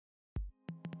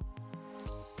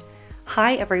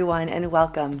Hi, everyone, and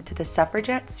welcome to the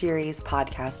Suffragette Series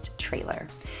Podcast trailer.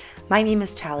 My name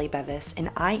is Tally Bevis, and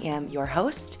I am your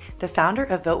host, the founder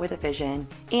of Vote with a Vision,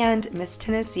 and Miss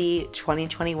Tennessee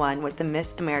 2021 with the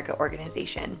Miss America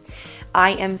organization.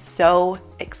 I am so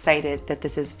excited that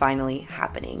this is finally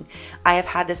happening. I have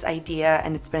had this idea,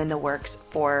 and it's been in the works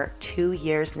for 2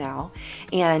 years now,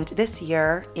 and this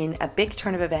year, in a big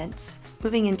turn of events,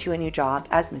 moving into a new job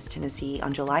as Miss Tennessee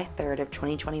on July 3rd of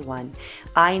 2021,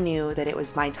 I knew that it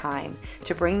was my time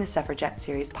to bring the Suffragette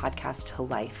Series podcast to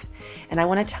life. And I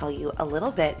want to tell you a little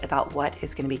bit about what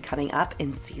is going to be coming up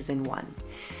in season 1.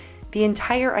 The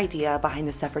entire idea behind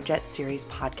the Suffragette Series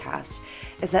podcast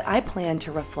is that I plan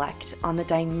to reflect on the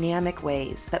dynamic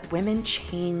ways that women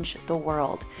change the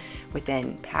world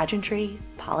within pageantry,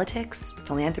 politics,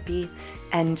 philanthropy,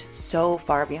 and so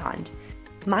far beyond.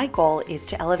 My goal is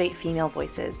to elevate female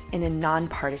voices in a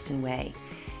nonpartisan way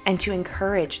and to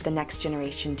encourage the next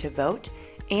generation to vote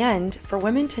and for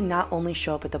women to not only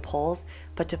show up at the polls,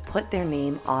 but to put their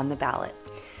name on the ballot.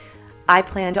 I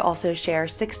plan to also share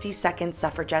 60 Second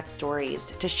Suffragette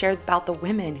Stories to share about the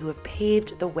women who have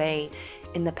paved the way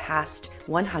in the past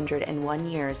 101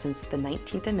 years since the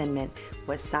 19th Amendment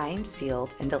was signed,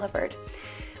 sealed, and delivered.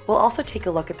 We'll also take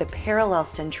a look at the parallel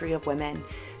century of women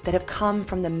that have come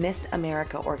from the Miss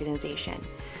America organization,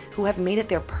 who have made it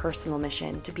their personal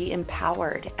mission to be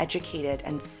empowered, educated,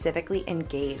 and civically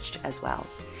engaged as well.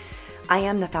 I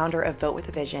am the founder of Vote with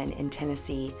a Vision in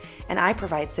Tennessee, and I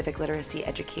provide civic literacy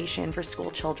education for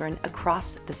school children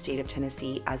across the state of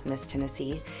Tennessee as Miss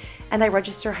Tennessee, and I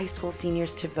register high school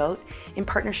seniors to vote in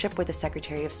partnership with the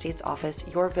Secretary of State's office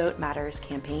Your Vote Matters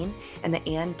campaign and the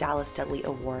Ann Dallas Dudley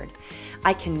Award.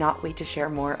 I cannot wait to share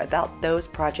more about those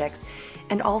projects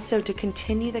and also to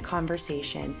continue the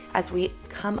conversation as we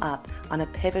come up on a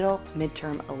pivotal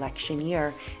midterm election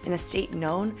year in a state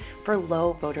known for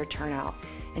low voter turnout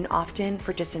and often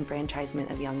for disenfranchisement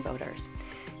of young voters.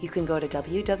 You can go to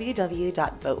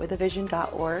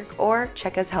www.votewithavision.org or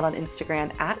check us out on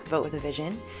Instagram at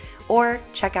votewithavision, or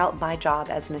check out my job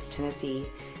as Miss Tennessee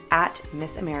at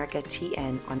Miss America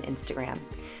TN on Instagram.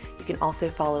 You can also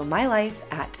follow my life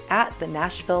at the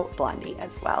Nashville Blondie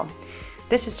as well.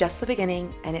 This is just the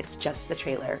beginning, and it's just the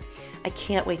trailer. I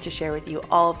can't wait to share with you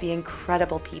all the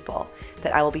incredible people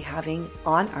that I will be having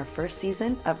on our first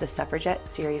season of the Suffragette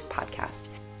Series podcast.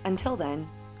 Until then,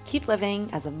 keep living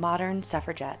as a modern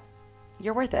suffragette.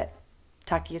 You're worth it.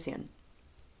 Talk to you soon.